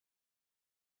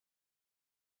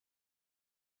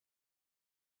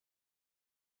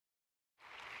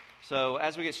So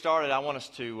as we get started, I want us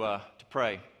to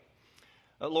pray.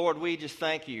 Lord, we just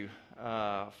thank you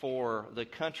for the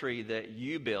country that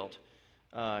you built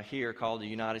here called the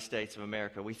United States of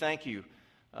America. We thank you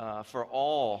for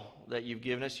all that you've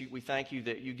given us. We thank you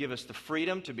that you give us the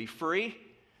freedom to be free.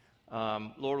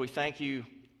 Lord, we thank you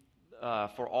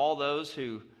for all those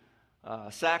who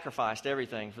sacrificed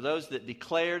everything, for those that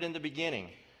declared in the beginning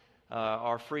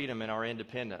our freedom and our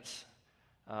independence.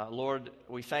 Lord,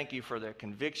 we thank you for their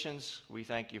convictions. We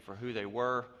thank you for who they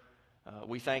were.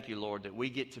 We thank you, Lord, that we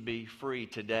get to be free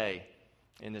today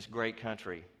in this great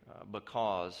country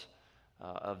because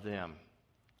of them.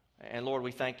 And Lord,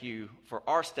 we thank you for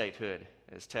our statehood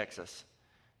as Texas.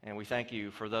 And we thank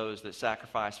you for those that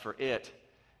sacrificed for it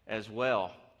as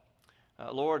well.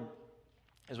 Lord,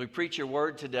 as we preach your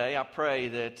word today, I pray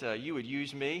that you would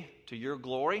use me to your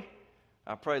glory.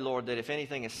 I pray, Lord, that if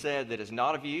anything is said that is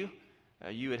not of you,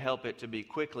 you would help it to be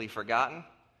quickly forgotten.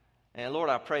 And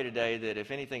Lord, I pray today that if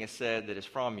anything is said that is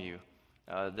from you,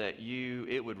 that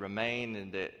it would remain,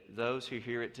 and that those who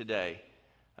hear it today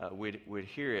would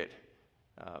hear it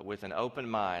with an open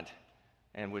mind,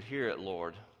 and would hear it,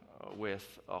 Lord, with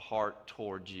a heart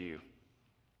towards you.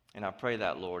 And I pray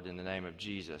that, Lord, in the name of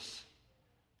Jesus.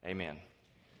 Amen.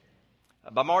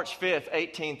 By March 5th,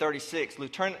 1836,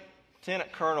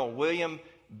 Lieutenant Colonel William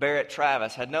Barrett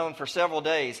Travis had known for several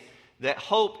days that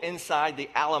hope inside the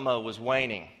Alamo was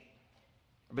waning.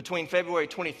 Between February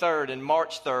 23rd and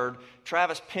March 3rd,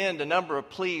 Travis penned a number of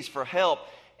pleas for help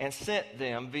and sent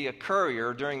them via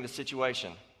courier during the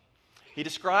situation. He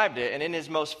described it, and in his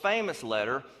most famous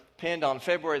letter, penned on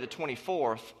February the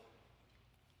 24th,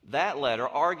 that letter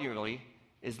arguably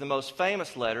is the most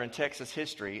famous letter in Texas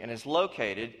history and is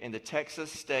located in the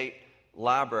Texas State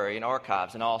Library and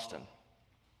Archives in Austin.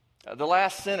 The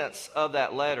last sentence of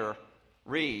that letter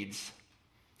reads,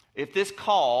 "If this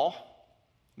call,"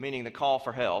 meaning the call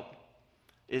for help,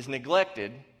 "is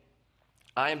neglected,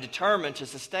 I am determined to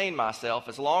sustain myself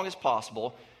as long as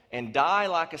possible and die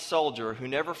like a soldier who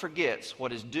never forgets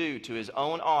what is due to his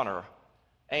own honor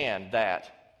and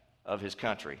that of his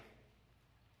country."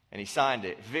 And he signed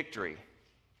it, "Victory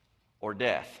or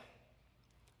Death.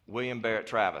 William Barrett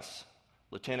Travis,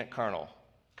 Lieutenant Colonel,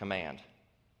 Command."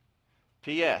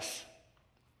 P.S.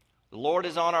 The Lord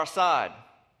is on our side.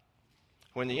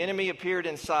 When the enemy appeared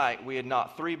in sight, we had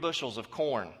not 3 bushels of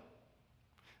corn.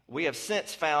 We have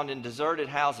since found in deserted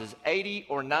houses 80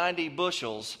 or 90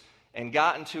 bushels and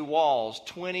got into walls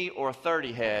 20 or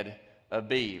 30 head of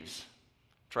beeves.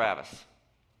 Travis.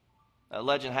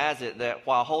 Legend has it that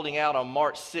while holding out on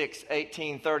March 6,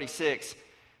 1836,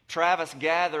 Travis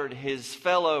gathered his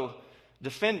fellow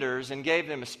defenders and gave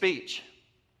them a speech.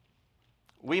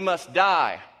 "We must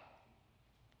die.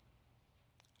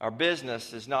 Our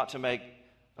business is not to make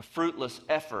a fruitless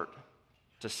effort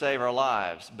to save our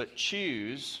lives, but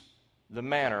choose the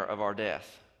manner of our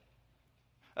death."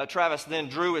 Travis then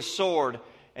drew his sword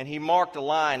and he marked a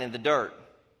line in the dirt.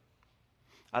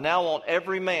 "I now want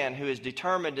every man who is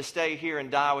determined to stay here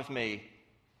and die with me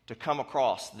to come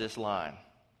across this line."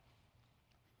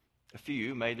 A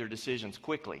few made their decisions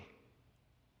quickly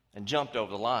and jumped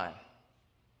over the line.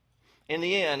 In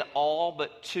the end, all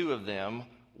but 2 of them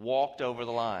walked over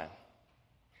the line.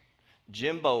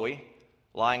 Jim Bowie,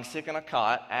 lying sick on a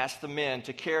cot, asked the men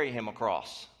to carry him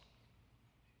across.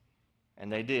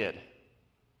 And they did.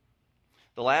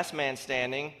 The last man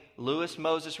standing, Lewis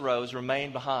Moses Rose,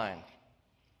 remained behind.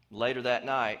 Later that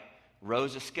night,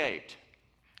 Rose escaped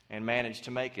and managed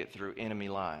to make it through enemy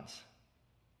lines.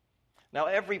 Now,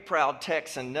 every proud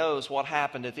Texan knows what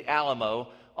happened at the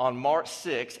Alamo on March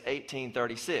 6,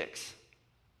 1836.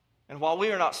 And while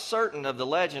we are not certain of the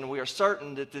legend, we are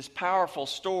certain that this powerful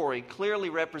story clearly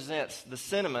represents the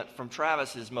sentiment from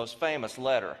Travis's most famous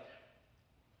letter.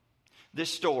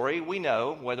 This story, we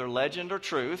know, whether legend or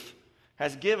truth,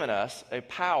 has given us a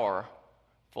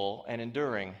powerful and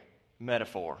enduring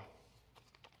metaphor: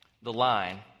 the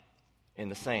line in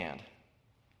the sand.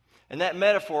 And that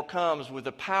metaphor comes with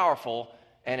a powerful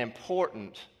and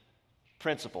important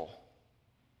principle.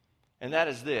 And that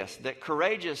is this: that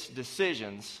courageous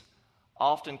decisions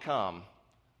often come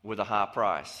with a high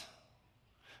price.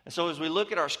 And so as we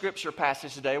look at our scripture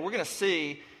passage today, we're going to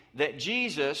see that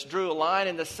Jesus drew a line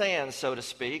in the sand, so to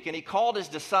speak, and he called his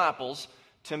disciples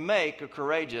to make a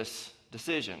courageous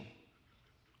decision.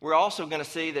 We're also going to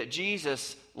see that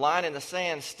Jesus' line in the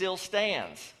sand still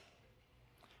stands,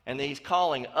 and that he's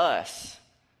calling us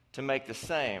to make the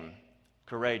same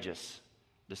courageous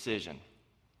decision.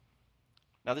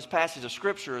 Now, this passage of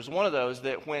Scripture is one of those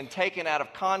that, when taken out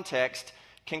of context,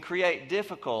 can create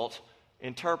difficult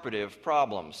interpretive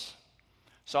problems.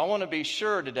 So I want to be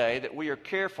sure today that we are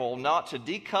careful not to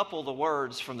decouple the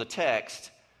words from the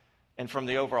text and from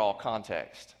the overall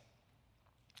context.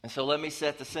 And so let me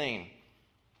set the scene.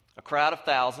 A crowd of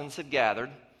thousands had gathered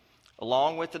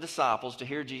along with the disciples to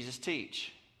hear Jesus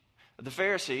teach. The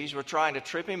Pharisees were trying to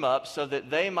trip him up so that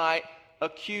they might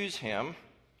accuse him.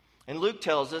 And Luke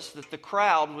tells us that the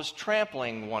crowd was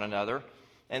trampling one another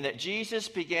and that Jesus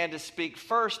began to speak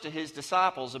first to his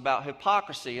disciples about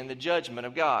hypocrisy and the judgment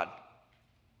of God.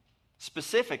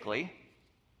 Specifically,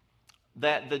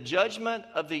 that the judgment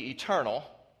of the eternal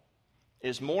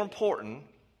is more important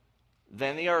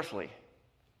than the earthly.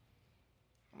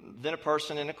 Then a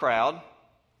person in the crowd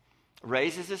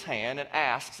raises his hand and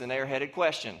asks an airheaded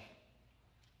question.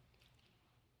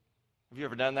 Have you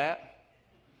ever done that?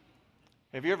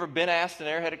 Have you ever been asked an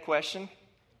airheaded question?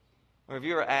 Or have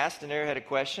you ever asked an airheaded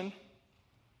question?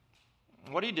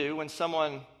 What do you do when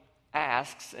someone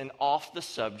asks an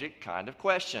off-the-subject kind of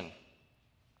question?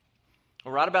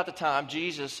 Well, right about the time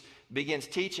Jesus begins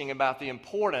teaching about the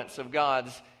importance of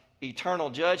God's eternal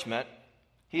judgment,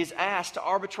 he is asked to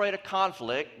arbitrate a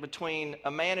conflict between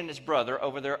a man and his brother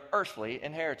over their earthly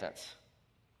inheritance.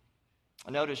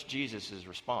 Notice Jesus'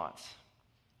 response.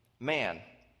 Man,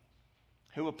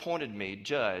 who appointed me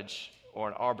judge or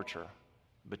an arbiter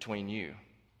between you?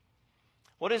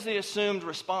 What is the assumed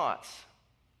response?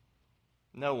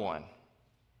 No one.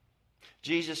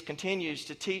 Jesus continues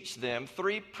to teach them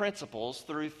three principles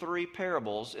through three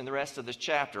parables in the rest of this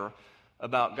chapter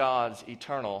about God's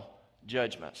eternal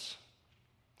judgments.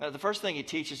 Now, the first thing he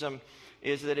teaches them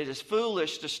is that it is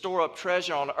foolish to store up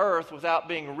treasure on earth without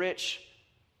being rich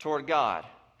toward God,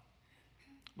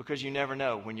 because you never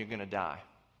know when you're going to die.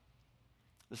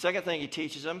 The second thing he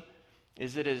teaches them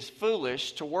is that it is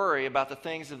foolish to worry about the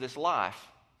things of this life,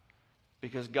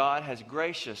 because God has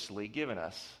graciously given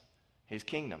us his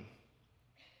kingdom.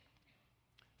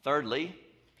 Thirdly,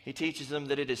 he teaches them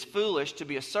that it is foolish to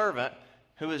be a servant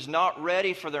who is not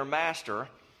ready for their master,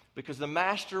 because the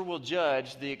master will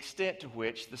judge the extent to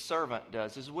which the servant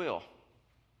does his will.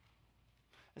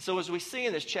 And so as we see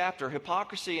in this chapter,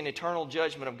 hypocrisy and eternal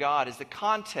judgment of God is the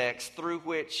context through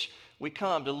which we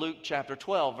come to Luke chapter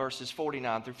 12, verses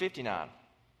 49 through 59.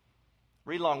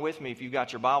 Read along with me if you've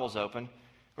got your Bibles open,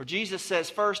 where Jesus says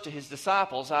first to his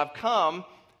disciples, I've come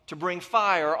to bring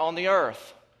fire on the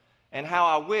earth, and how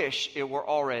I wish it were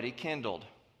already kindled.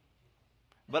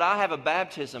 But I have a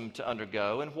baptism to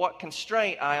undergo, and what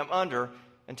constraint I am under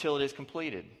until it is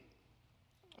completed.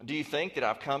 Do you think that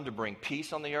I've come to bring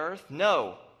peace on the earth?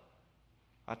 No,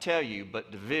 I tell you,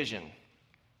 but division.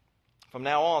 From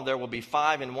now on, there will be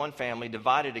 5 in one family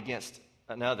divided against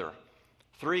another,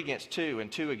 3 against 2, and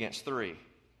 2 against 3.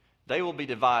 They will be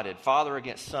divided, father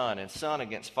against son, and son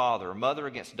against father, mother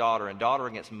against daughter, and daughter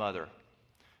against mother,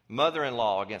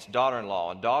 mother-in-law against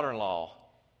daughter-in-law, and daughter-in-law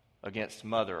against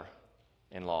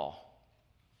mother-in-law.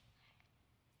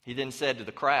 He then said to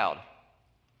the crowd,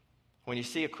 when you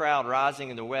see a crowd rising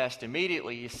in the west,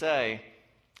 immediately you say,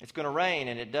 it's going to rain,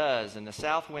 and it does, and the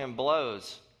south wind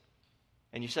blows,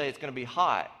 and you say it's going to be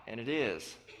hot, and it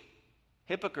is.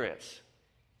 Hypocrites.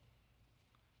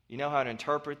 You know how to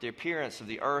interpret the appearance of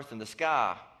the earth and the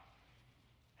sky.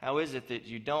 How is it that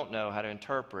you don't know how to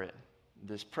interpret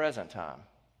this present time?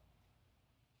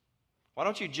 Why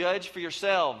don't you judge for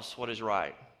yourselves what is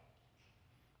right?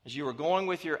 As you are going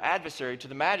with your adversary to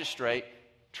the magistrate,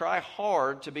 try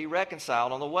hard to be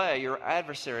reconciled on the way. Your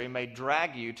adversary may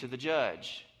drag you to the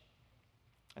judge,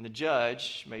 and the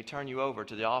judge may turn you over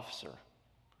to the officer,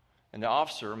 and the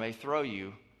officer may throw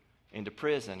you into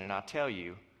prison. And I tell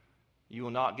you, you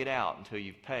will not get out until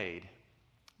you've paid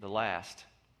the last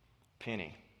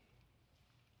penny.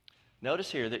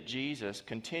 Notice here that Jesus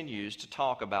continues to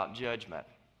talk about judgment.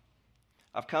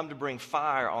 I've come to bring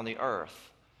fire on the earth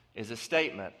is a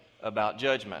statement about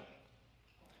judgment.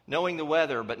 Knowing the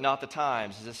weather but not the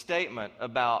times is a statement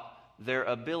about their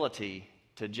ability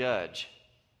to judge.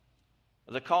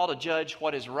 The call to judge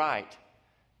what is right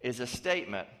is a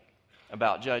statement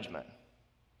about judgment.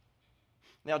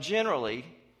 Now, generally,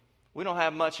 we don't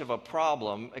have much of a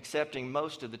problem accepting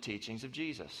most of the teachings of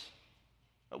Jesus.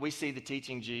 We see the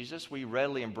teaching of Jesus, we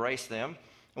readily embrace them,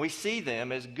 and we see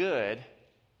them as good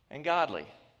and godly.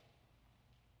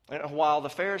 And while the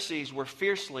Pharisees were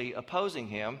fiercely opposing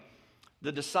him,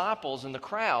 the disciples and the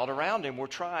crowd around him were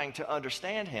trying to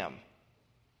understand him.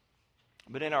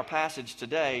 But in our passage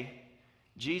today,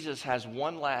 Jesus has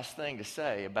one last thing to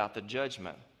say about the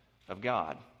judgment of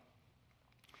God.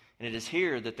 And it is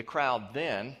here that the crowd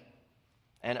then,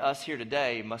 and us here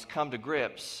today, must come to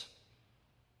grips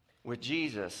with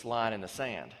Jesus' line in the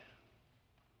sand.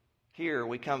 Here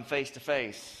we come face to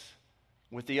face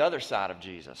with the other side of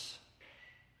Jesus,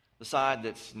 the side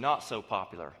that's not so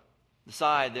popular, the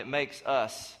side that makes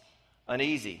us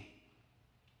uneasy,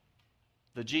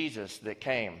 the Jesus that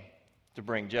came to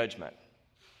bring judgment.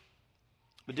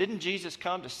 But didn't Jesus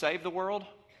come to save the world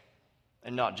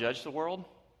and not judge the world?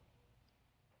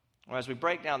 Well, as we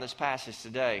break down this passage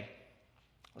today,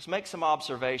 let's make some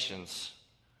observations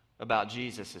about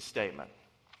Jesus' statement.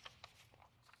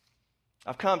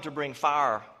 I've come to bring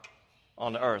fire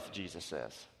on the earth, Jesus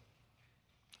says.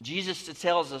 Jesus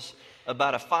tells us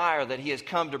about a fire that he has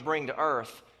come to bring to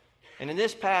earth. And in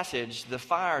this passage, the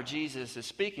fire Jesus is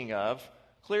speaking of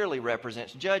clearly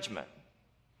represents judgment.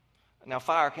 Now,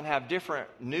 fire can have different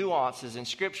nuances in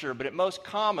Scripture, but it most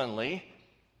commonly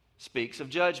speaks of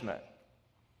judgment.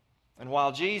 And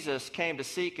while Jesus came to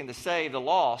seek and to save the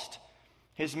lost,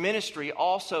 his ministry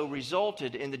also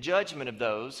resulted in the judgment of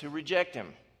those who reject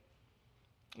him.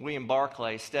 William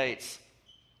Barclay states,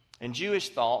 in Jewish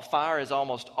thought, fire is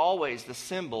almost always the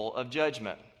symbol of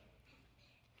judgment.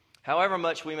 However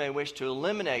much we may wish to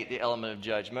eliminate the element of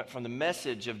judgment from the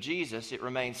message of Jesus, it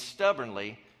remains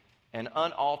stubbornly and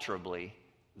unalterably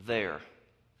there.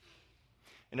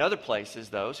 In other places,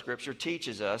 though, Scripture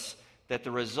teaches us that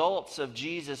the results of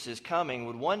Jesus' coming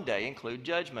would one day include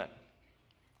judgment.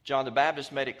 John the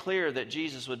Baptist made it clear that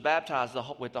Jesus would baptize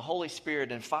with the Holy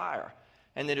Spirit and fire,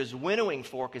 and that his winnowing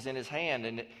fork is in his hand,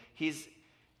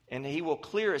 and he will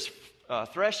clear his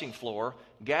threshing floor,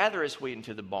 gather his wheat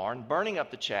into the barn, burning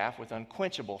up the chaff with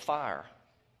unquenchable fire.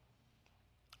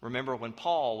 Remember when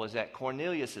Paul was at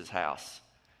Cornelius' house,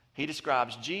 he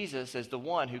describes Jesus as the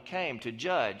one who came to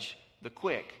judge the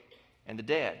quick and the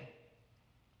dead.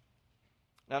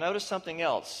 Now notice something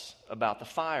else about the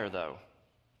fire, though.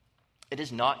 It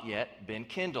has not yet been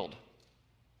kindled.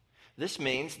 This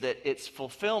means that its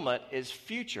fulfillment is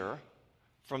future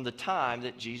from the time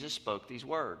that Jesus spoke these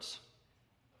words.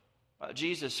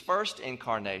 Jesus' first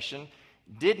incarnation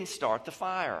didn't start the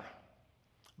fire.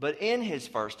 But in his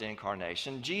first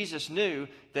incarnation, Jesus knew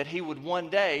that he would one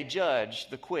day judge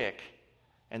the quick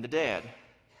and the dead.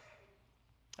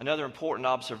 Another important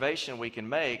observation we can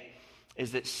make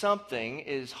is that something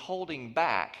is holding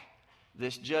back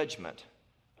this judgment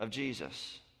of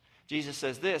Jesus. Jesus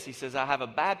says this, he says, I have a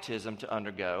baptism to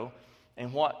undergo,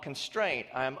 and what constraint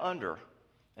I am under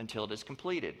until it is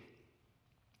completed.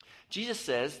 Jesus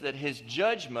says that his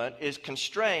judgment is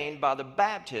constrained by the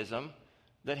baptism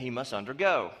that he must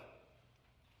undergo.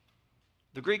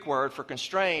 The Greek word for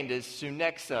constrained is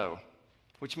sunexo,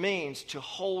 which means to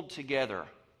hold together.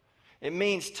 It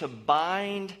means to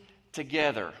bind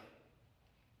together,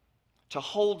 to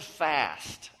hold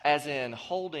fast, as in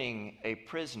holding a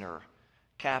prisoner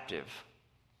captive.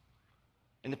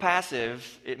 In the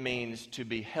passive, it means to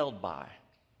be held by.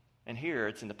 And here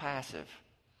it's in the passive.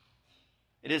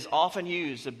 It is often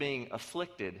used of being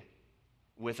afflicted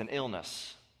with an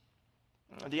illness.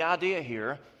 The idea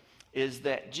here is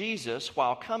that Jesus,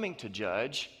 while coming to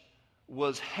judge,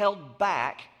 was held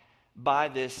back by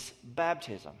this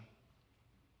baptism.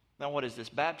 Now, what is this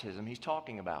baptism he's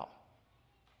talking about?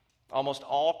 Almost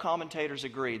all commentators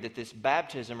agree that this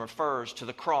baptism refers to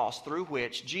the cross through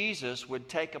which Jesus would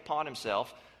take upon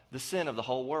himself the sin of the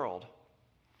whole world.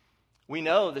 We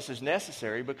know this is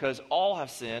necessary because all have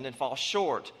sinned and fall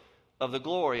short of the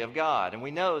glory of God. And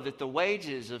we know that the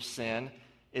wages of sin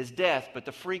is death, but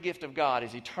the free gift of God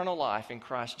is eternal life in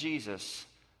Christ Jesus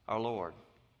our Lord.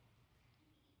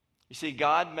 You see,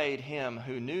 God made him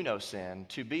who knew no sin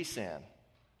to be sin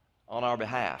on our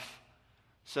behalf,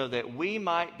 so that we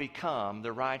might become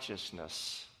the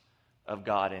righteousness of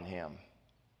God in him.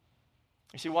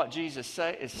 You see, what Jesus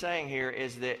is saying here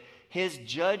is that his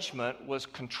judgment was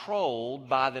controlled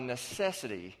by the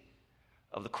necessity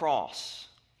of the cross.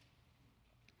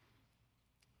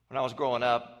 When I was growing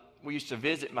up, we used to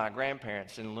visit my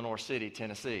grandparents in Lenoir City,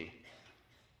 Tennessee.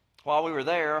 While we were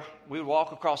there, we would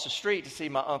walk across the street to see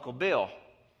my Uncle Bill.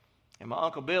 And my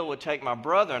Uncle Bill would take my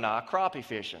brother and I crappie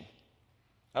fishing,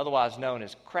 otherwise known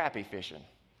as crappie fishing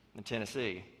in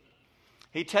Tennessee.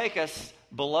 He'd take us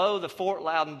below the Fort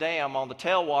Loudon Dam on the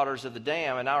tailwaters of the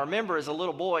dam, and I remember as a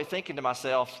little boy thinking to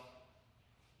myself,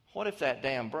 what if that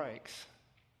dam breaks?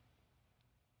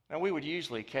 Now, we would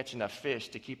usually catch enough fish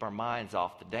to keep our minds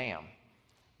off the dam.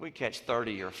 We'd catch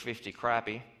 30 or 50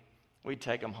 crappie. We'd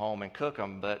take them home and cook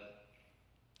them, but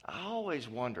I always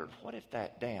wondered, what if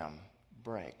that dam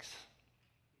breaks?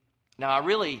 Now, I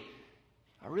really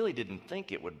didn't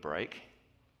think it would break,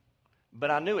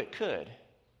 but I knew it could,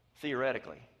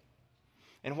 theoretically.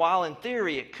 And while in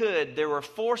theory it could, there were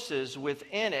forces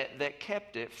within it that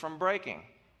kept it from breaking.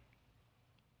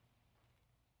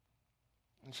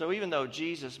 And so even though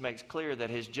Jesus makes clear that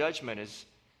his judgment is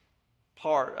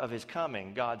part of his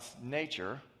coming, God's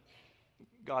nature,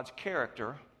 God's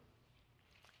character,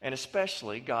 and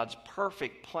especially God's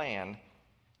perfect plan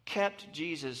kept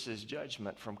Jesus'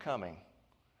 judgment from coming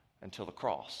until the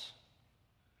cross.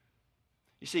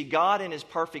 You see, God in his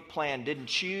perfect plan didn't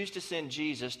choose to send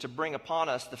Jesus to bring upon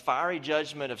us the fiery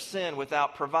judgment of sin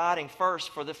without providing first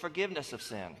for the forgiveness of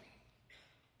sin.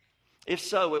 If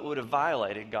so, it would have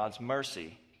violated God's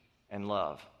mercy and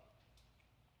love.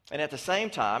 And at the same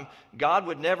time, God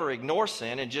would never ignore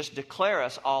sin and just declare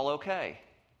us all okay.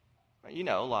 You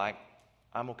know, like,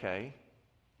 I'm okay,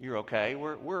 you're okay,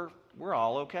 we're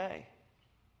all okay.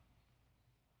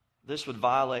 This would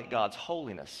violate God's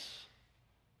holiness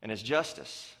and his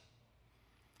justice.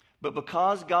 But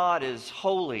because God is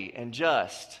holy and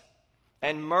just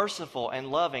and merciful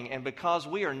and loving, and because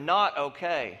we are not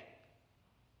okay,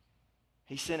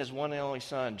 he sent his one and only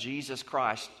Son, Jesus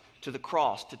Christ, to the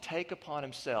cross to take upon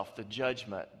himself the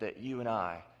judgment that you and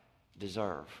I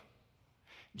deserve.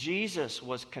 Jesus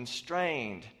was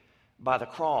constrained by the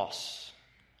cross,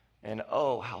 and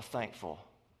oh, how thankful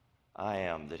I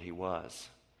am that he was.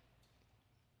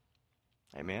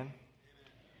 Amen?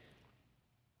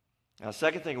 Now, the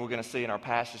second thing we're going to see in our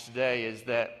passage today is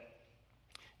that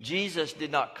Jesus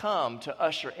did not come to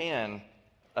usher in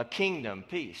a kingdom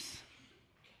peace.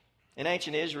 In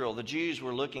ancient Israel, the Jews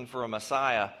were looking for a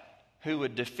Messiah who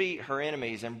would defeat her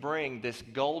enemies and bring this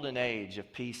golden age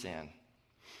of peace in.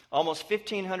 Almost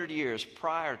 1,500 years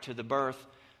prior to the birth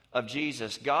of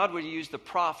Jesus, God would use the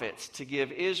prophets to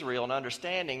give Israel an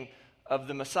understanding of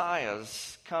the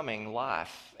Messiah's coming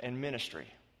life and ministry.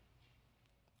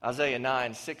 Isaiah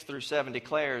 9, 6 through 7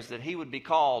 declares that he would be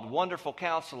called Wonderful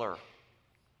Counselor,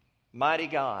 Mighty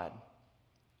God,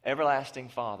 Everlasting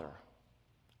Father,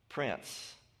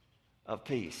 Prince of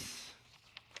Peace.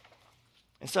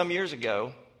 And some years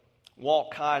ago,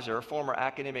 Walt Kaiser, former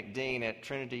academic dean at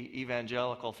Trinity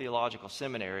Evangelical Theological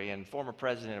Seminary and former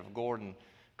president of Gordon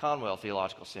Conwell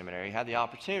Theological Seminary, had the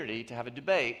opportunity to have a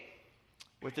debate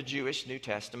with a Jewish New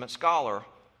Testament scholar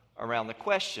around the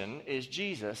question, is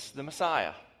Jesus the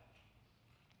Messiah?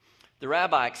 The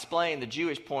rabbi explained the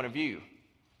Jewish point of view.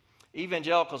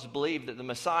 Evangelicals believe that the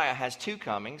Messiah has two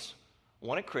comings,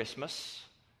 one at Christmas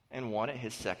and one at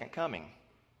his second coming.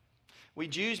 We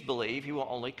Jews believe he will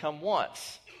only come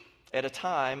once, at a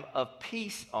time of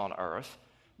peace on earth,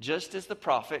 just as the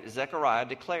prophet Zechariah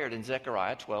declared in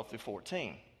Zechariah 12 through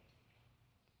 14.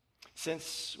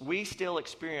 Since we still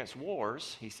experience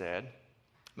wars, he said,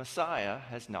 Messiah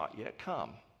has not yet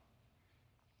come.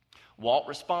 Walt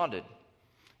responded,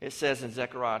 it says in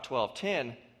Zechariah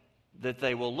 12:10 that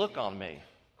they will look on me.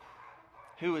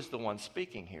 Who is the one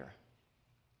speaking here?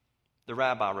 The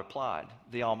rabbi replied,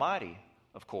 the Almighty,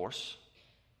 of course.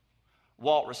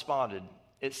 Walt responded,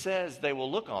 it says they will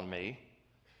look on me,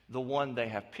 the one they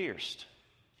have pierced.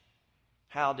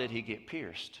 How did he get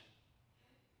pierced?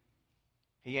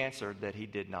 He answered that he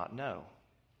did not know.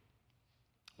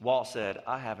 Walt said,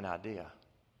 I have an idea.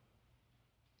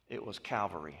 It was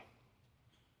Calvary.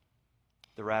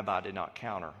 The rabbi did not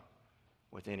counter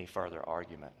with any further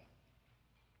argument.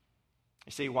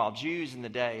 You see, while Jews in the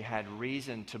day had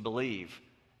reason to believe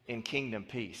in kingdom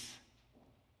peace,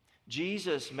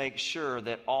 Jesus makes sure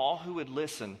that all who would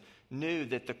listen knew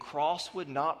that the cross would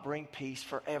not bring peace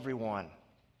for everyone.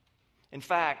 In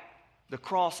fact, the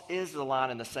cross is the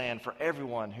line in the sand for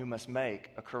everyone who must make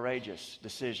a courageous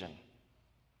decision.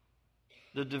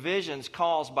 The divisions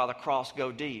caused by the cross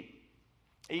go deep,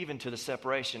 even to the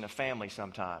separation of family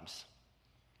sometimes.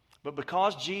 But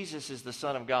because Jesus is the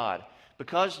Son of God,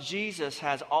 because Jesus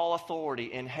has all authority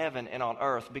in heaven and on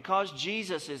earth, because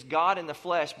Jesus is God in the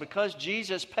flesh, because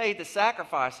Jesus paid the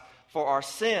sacrifice for our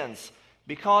sins,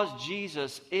 because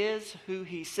Jesus is who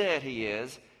he said he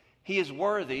is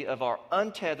worthy of our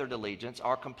untethered allegiance,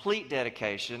 our complete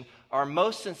dedication, our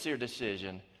most sincere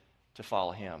decision to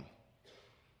follow him.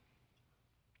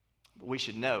 But we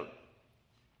should note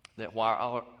that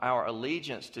while our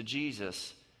allegiance to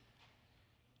Jesus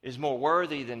is more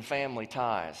worthy than family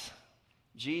ties,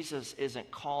 Jesus isn't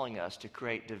calling us to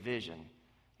create division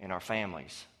in our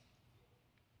families.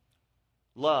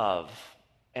 Love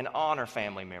and honor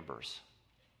family members.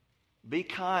 Be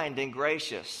kind and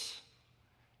gracious,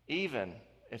 even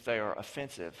if they are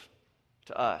offensive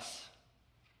to us.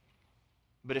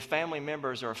 But if family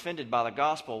members are offended by the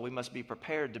gospel, we must be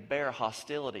prepared to bear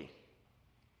hostility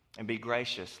and be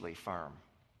graciously firm.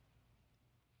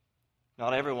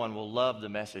 Not everyone will love the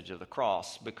message of the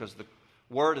cross, because the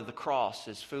word of the cross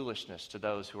is foolishness to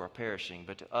those who are perishing,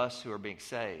 but to us who are being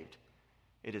saved,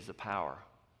 it is the power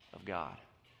of God.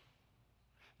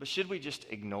 But should we just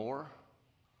ignore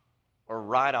or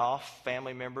write off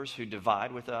family members who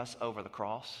divide with us over the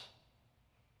cross?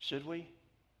 Should we?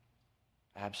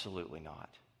 Absolutely not.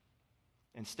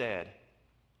 Instead,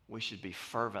 we should be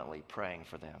fervently praying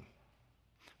for them.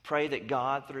 Pray that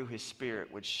God, through His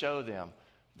Spirit, would show them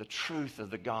the truth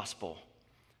of the gospel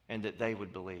and that they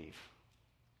would believe.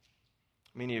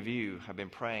 Many of you have been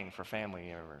praying for family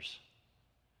members.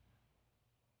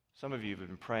 Some of you have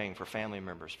been praying for family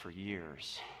members for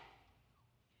years.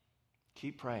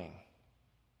 Keep praying.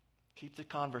 Keep the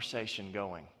conversation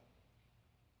going.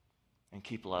 And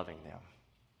keep loving them.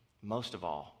 Most of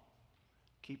all,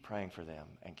 keep praying for them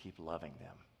and keep loving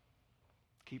them.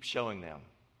 Keep showing them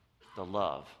the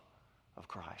love of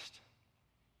Christ.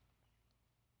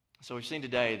 So we've seen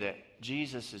today that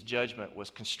Jesus' judgment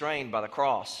was constrained by the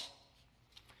cross.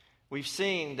 We've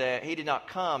seen that He did not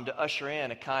come to usher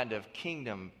in a kind of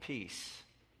kingdom peace.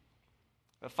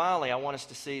 But finally, I want us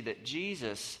to see that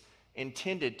Jesus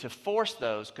intended to force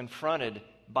those confronted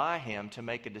by Him to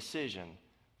make a decision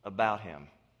about Him.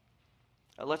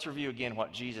 Let's review again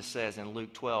what Jesus says in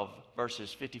Luke 12,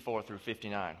 verses 54 through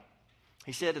 59.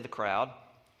 He said to the crowd,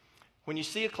 "When you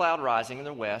see a cloud rising in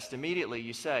the west, immediately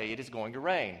you say, 'It is going to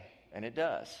rain,' and it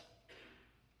does.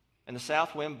 And the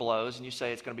south wind blows, and you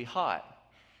say, 'It's going to be hot,'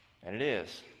 and it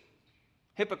is.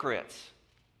 Hypocrites!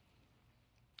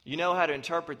 You know how to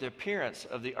interpret the appearance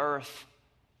of the earth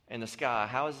and the sky.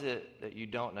 How is it that you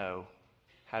don't know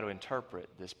how to interpret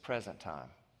this present time?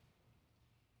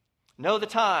 Know the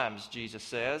times," Jesus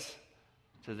says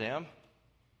to them.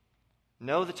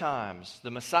 Know the times.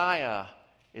 The Messiah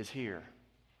is here.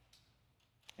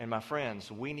 And my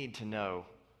friends, we need to know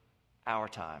our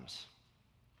times.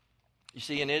 You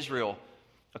see, in Israel,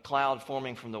 a cloud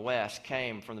forming from the west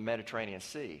came from the Mediterranean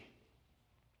Sea,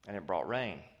 and it brought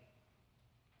rain.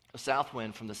 A south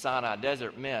wind from the Sinai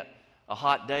desert meant a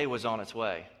hot day was on its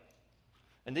way.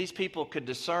 And these people could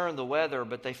discern the weather,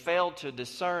 but they failed to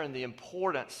discern the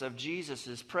importance of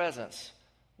Jesus' presence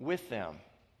with them.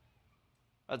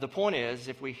 The point is,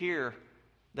 if we hear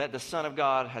that the Son of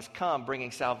God has come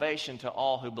bringing salvation to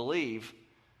all who believe,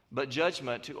 but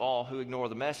judgment to all who ignore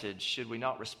the message, should we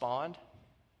not respond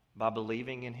by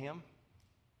believing in Him?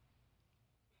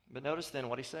 But notice then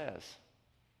what He says.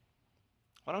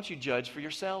 Why don't you judge for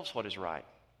yourselves what is right?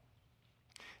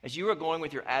 As you are going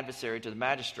with your adversary to the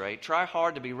magistrate, try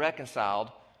hard to be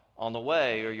reconciled on the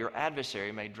way, or your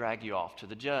adversary may drag you off to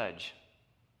the judge.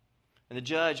 And the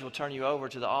judge will turn you over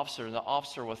to the officer, and the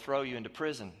officer will throw you into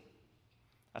prison.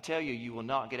 I tell you, you will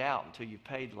not get out until you've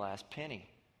paid the last penny.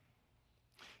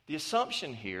 The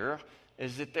assumption here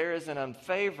is that there is an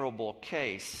unfavorable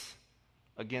case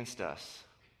against us.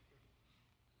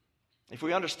 If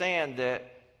we understand that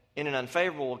in an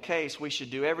unfavorable case we should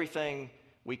do everything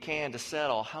we can to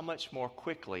settle, how much more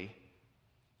quickly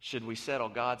should we settle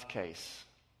God's case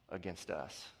against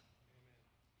us?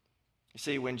 You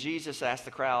see, when Jesus asked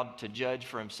the crowd to judge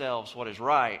for themselves what is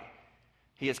right,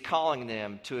 He is calling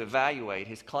them to evaluate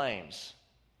His claims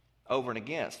over and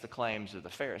against the claims of the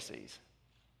Pharisees.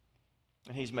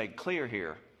 And He's made clear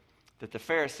here that the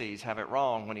Pharisees have it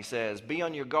wrong when He says, "Be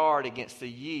on your guard against the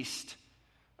yeast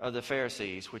of the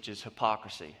Pharisees, which is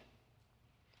hypocrisy."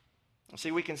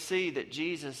 See, we can see that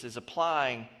Jesus is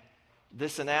applying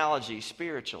this analogy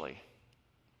spiritually.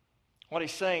 What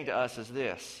He's saying to us is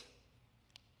this: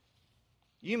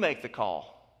 you make the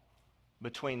call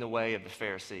between the way of the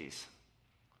Pharisees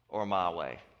or my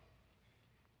way.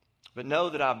 But know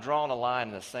that I've drawn a line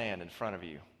in the sand in front of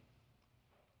you.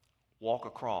 Walk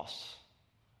across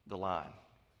the line.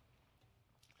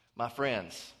 My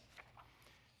friends,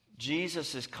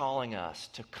 Jesus is calling us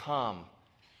to come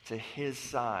to His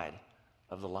side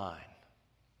of the line.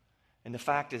 And the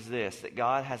fact is this, that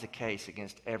God has a case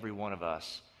against every one of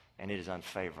us, and it is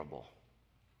unfavorable.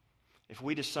 If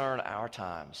we discern our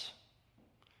times,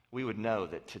 we would know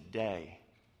that today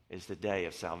is the day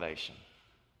of salvation.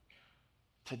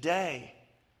 Today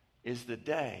is the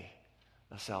day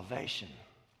of salvation.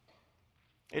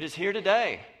 It is here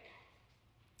today,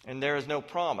 and there is no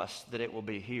promise that it will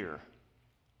be here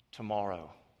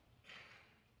tomorrow.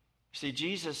 See,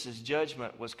 Jesus'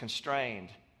 judgment was constrained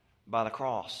by the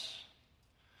cross.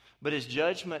 But His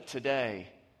judgment today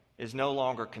is no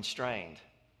longer constrained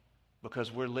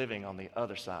because we're living on the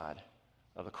other side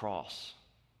of the cross.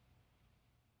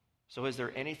 So is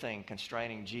there anything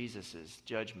constraining Jesus'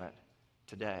 judgment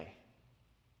today?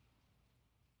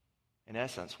 In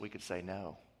essence, we could say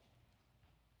no.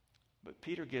 But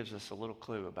Peter gives us a little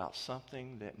clue about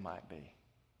something that might be.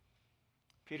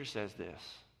 Peter says this: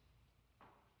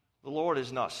 the Lord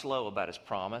is not slow about His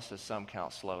promise, as some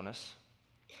count slowness,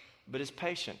 but is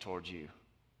patient towards you,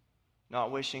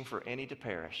 not wishing for any to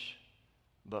perish,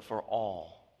 but for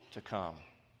all to come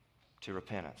to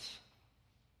repentance.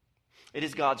 It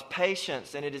is God's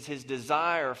patience and it is his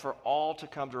desire for all to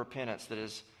come to repentance that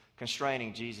is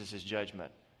constraining Jesus'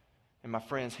 judgment. And my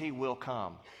friends, he will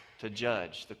come to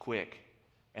judge the quick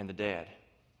and the dead.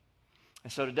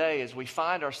 And so today, as we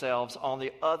find ourselves on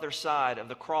the other side of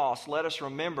the cross, let us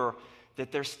remember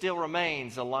that there still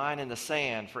remains a line in the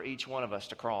sand for each one of us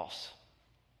to cross.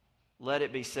 Let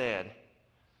it be said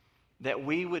that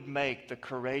we would make the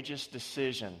courageous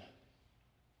decision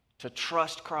to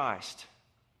trust Christ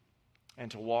and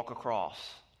to walk across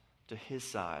to his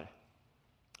side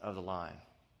of the line.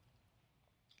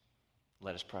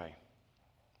 Let us pray.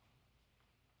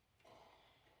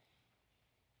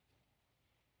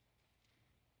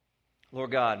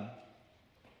 Lord God,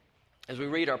 as we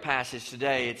read our passage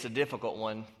today, it's a difficult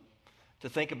one to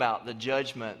think about the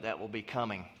judgment that will be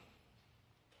coming.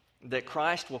 That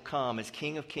Christ will come as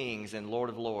King of Kings and Lord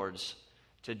of Lords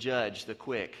to judge the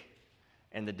quick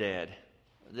and the dead.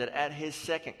 That at his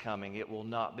second coming, it will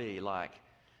not be like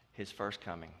his first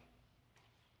coming.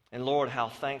 And Lord, how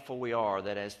thankful we are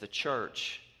that as the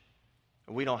church,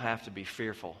 we don't have to be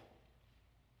fearful.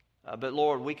 But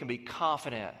Lord, we can be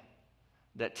confident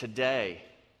that today,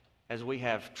 as we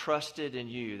have trusted in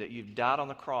you, that you've died on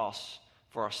the cross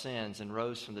for our sins and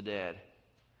rose from the dead,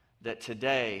 that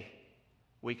today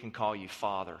we can call you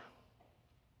Father.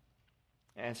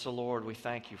 And so, Lord, we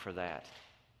thank you for that.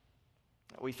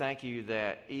 We thank you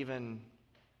that even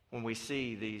when we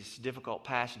see these difficult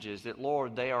passages, that,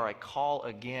 Lord, they are a call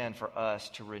again for us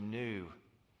to renew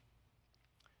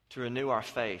our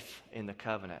faith in the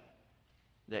covenant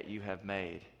that you have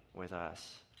made with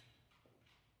us.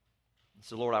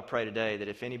 So, Lord, I pray today that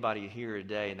if anybody here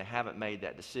today and they haven't made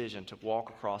that decision to walk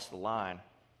across the line,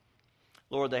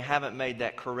 Lord, they haven't made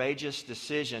that courageous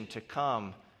decision to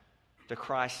come to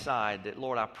Christ's side, that,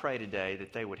 Lord, I pray today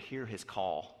that they would hear his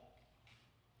call.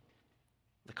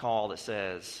 The call that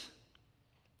says,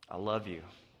 I love you.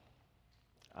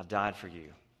 I died for you.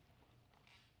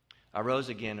 I rose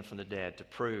again from the dead to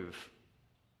prove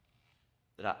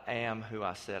that I am who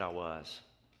I said I was.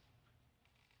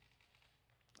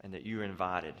 And that you're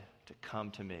invited to come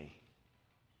to me,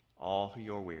 all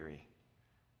who are weary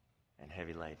and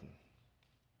heavy laden.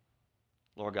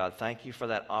 Lord God, thank you for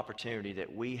that opportunity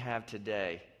that we have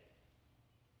today.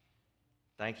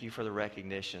 Thank you for the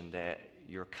recognition that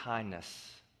your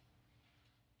kindness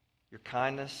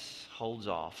holds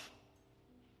off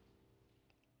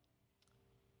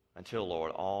until,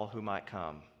 Lord, all who might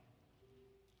come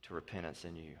to repentance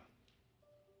in you.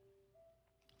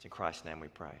 It's in Christ's name we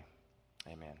pray.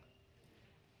 Amen.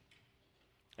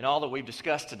 In all that we've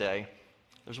discussed today,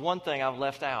 there's one thing I've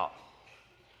left out.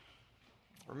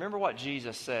 Remember what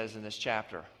Jesus says in this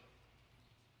chapter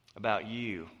about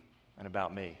you and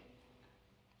about me.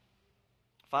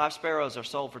 5 sparrows are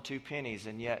sold for 2 pennies,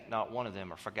 and yet not one of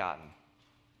them are forgotten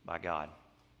by God.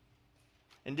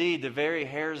 Indeed, the very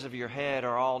hairs of your head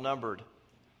are all numbered.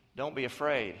 Don't be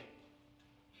afraid.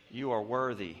 You are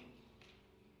worthy,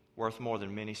 worth more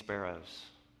than many sparrows.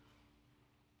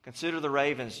 Consider the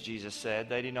ravens, Jesus said.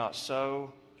 They do not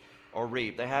sow or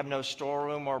reap. They have no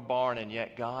storeroom or barn, and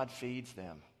yet God feeds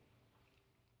them.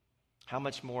 How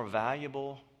much more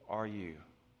valuable are you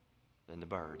than the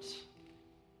birds?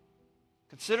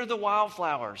 Consider the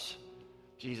wildflowers,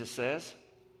 Jesus says.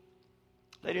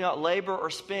 They do not labor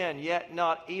or spin, yet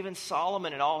not even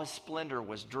Solomon in all his splendor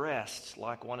was dressed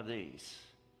like one of these.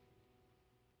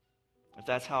 If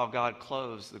that's how God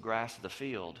clothes the grass of the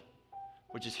field,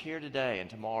 which is here today and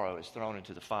tomorrow is thrown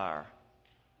into the fire,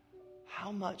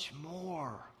 how much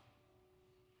more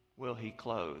will he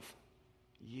clothe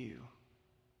you?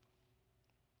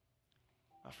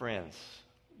 My friends,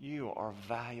 you are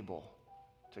valuable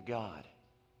to God.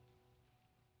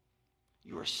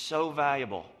 You are so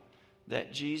valuable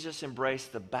that Jesus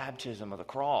embraced the baptism of the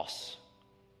cross.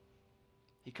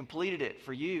 He completed it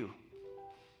for you,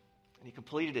 and he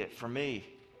completed it for me,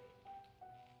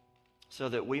 so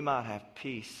that we might have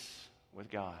peace with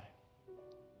God.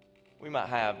 We might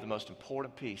have the most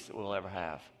important peace that we'll ever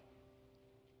have,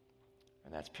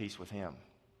 and that's peace with him.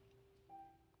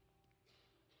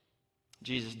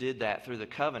 Jesus did that through the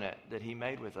covenant that he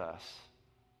made with us.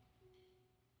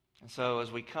 And so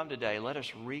as we come today, let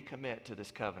us recommit to this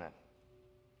covenant.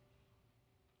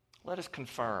 Let us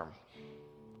confirm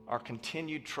our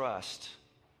continued trust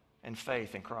and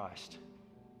faith in Christ.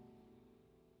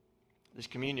 This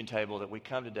communion table that we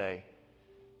come today,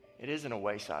 it isn't a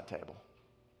wayside table.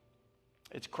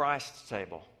 It's Christ's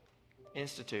table,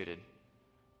 instituted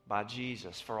by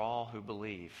Jesus for all who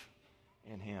believe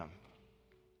in him.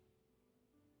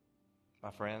 My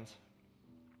friends,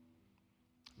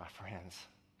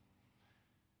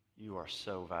 you are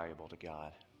so valuable to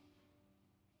God.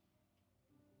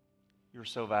 You're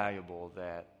so valuable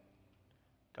that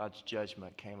God's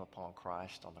judgment came upon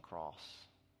Christ on the cross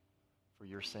for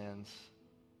your sins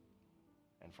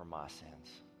and for my sins.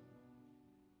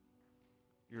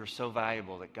 You're so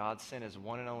valuable that God sent His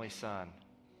one and only Son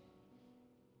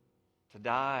to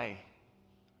die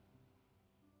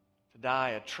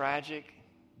a tragic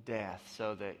death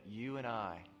so that you and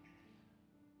I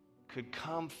could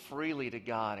come freely to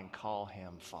God and call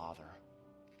Him Father.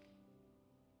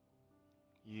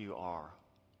 You are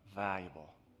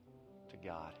valuable to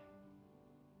God.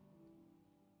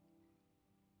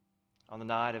 On the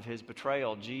night of His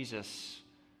betrayal, Jesus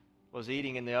was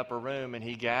eating in the upper room, and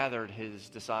He gathered His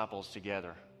disciples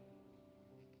together.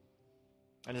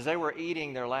 And as they were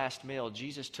eating their last meal,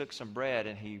 Jesus took some bread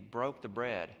and He broke the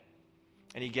bread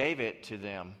and He gave it to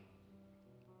them.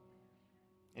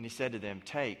 And He said to them,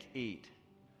 "Take, eat.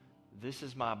 This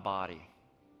is my body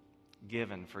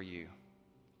given for you."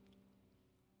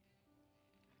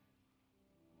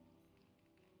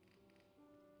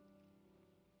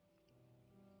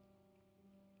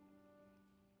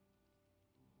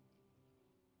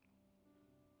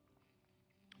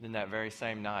 Then that very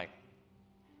same night,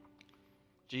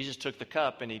 Jesus took the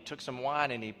cup and He took some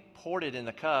wine and He poured it in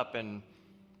the cup and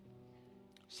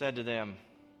said to them,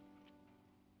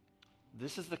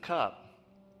 "This is the cup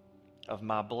of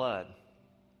my blood,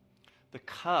 the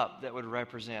cup that would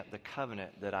represent the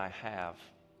covenant that I have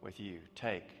with you.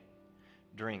 Take,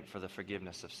 drink for the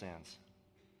forgiveness of sins."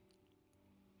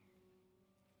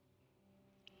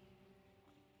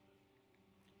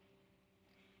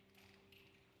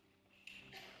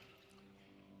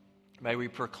 May we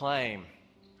proclaim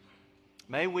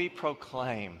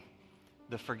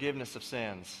the forgiveness of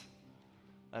sins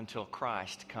until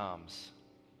Christ comes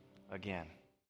again.